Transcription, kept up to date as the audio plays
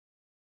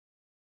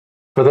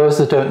For those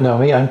that don't know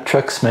me, I'm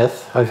Chuck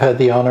Smith. I've had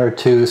the honor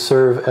to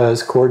serve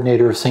as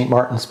coordinator of St.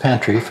 Martin's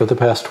Pantry for the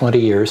past 20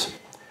 years.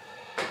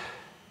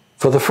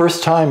 For the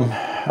first time,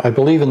 I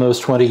believe in those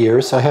 20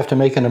 years, I have to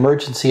make an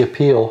emergency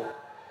appeal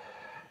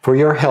for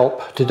your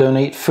help to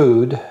donate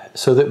food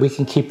so that we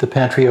can keep the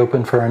pantry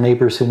open for our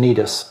neighbors who need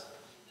us.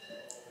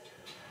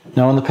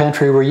 Now in the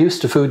pantry, we're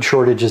used to food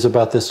shortages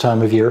about this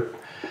time of year,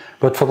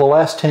 but for the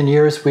last 10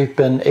 years, we've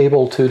been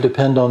able to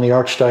depend on the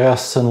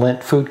Archdiocesan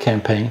Lent Food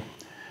Campaign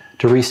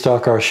to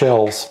restock our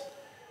shelves.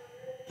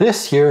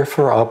 This year,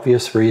 for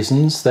obvious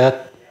reasons,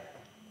 that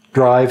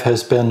drive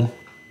has been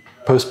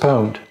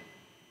postponed.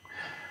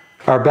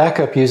 Our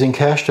backup using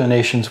cash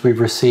donations we've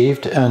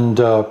received and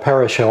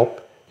parish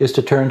help is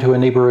to turn to a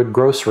neighborhood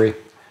grocery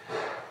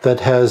that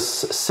has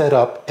set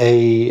up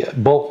a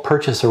bulk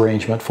purchase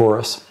arrangement for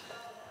us.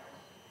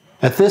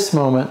 At this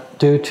moment,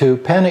 due to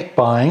panic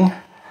buying,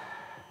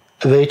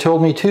 they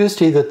told me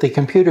Tuesday that the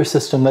computer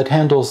system that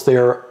handles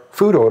their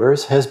food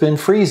orders has been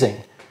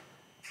freezing.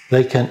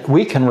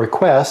 We can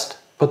request,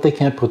 but they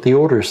can't put the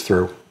orders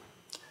through.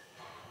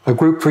 A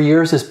group for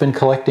years has been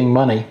collecting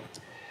money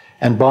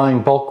and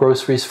buying bulk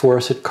groceries for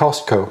us at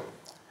Costco.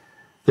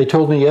 They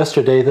told me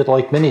yesterday that,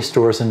 like many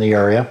stores in the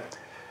area,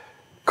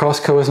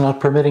 Costco is not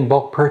permitting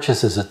bulk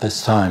purchases at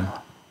this time.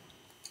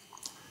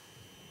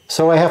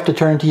 So I have to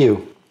turn to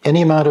you.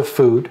 Any amount of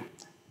food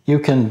you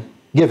can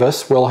give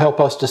us will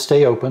help us to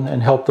stay open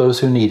and help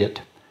those who need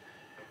it.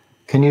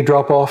 Can you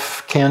drop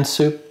off canned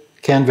soup,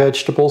 canned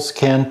vegetables,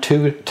 canned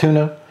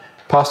tuna,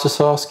 pasta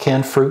sauce,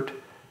 canned fruit,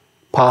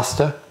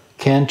 pasta,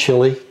 canned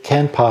chili,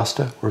 canned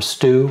pasta, or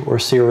stew, or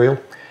cereal?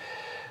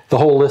 The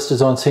whole list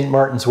is on St.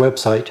 Martin's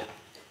website.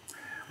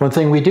 One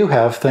thing we do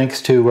have,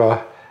 thanks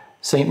to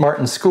St.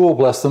 Martin's School,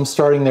 bless them,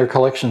 starting their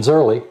collections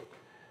early,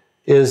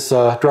 is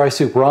dry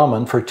soup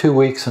ramen for 2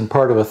 weeks and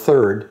part of a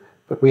third,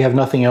 but we have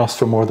nothing else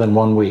for more than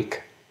 1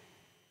 week.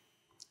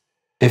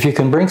 If you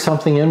can bring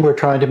something in, we're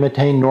trying to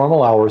maintain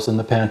normal hours in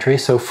the pantry,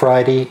 so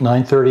Friday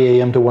 9:30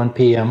 a.m. to 1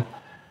 p.m.,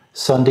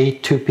 Sunday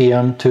 2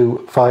 p.m.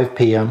 to 5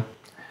 p.m.,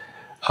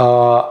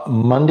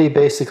 Monday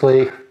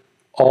basically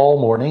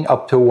all morning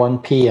up to 1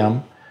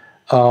 p.m.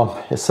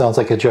 It sounds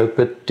like a joke,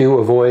 but do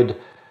avoid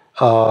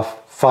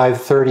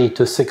 5:30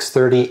 to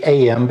 6:30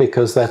 a.m.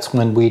 because that's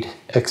when we'd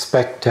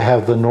expect to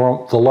have the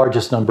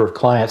largest number of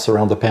clients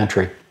around the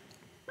pantry.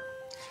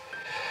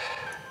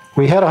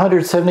 We had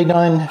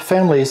 179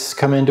 families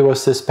come into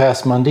us this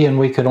past Monday, and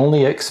we can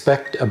only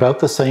expect about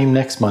the same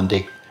next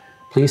Monday.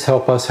 Please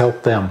help us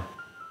help them.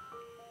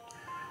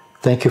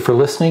 Thank you for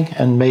listening,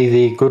 and may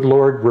the good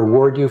Lord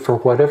reward you for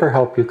whatever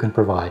help you can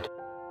provide.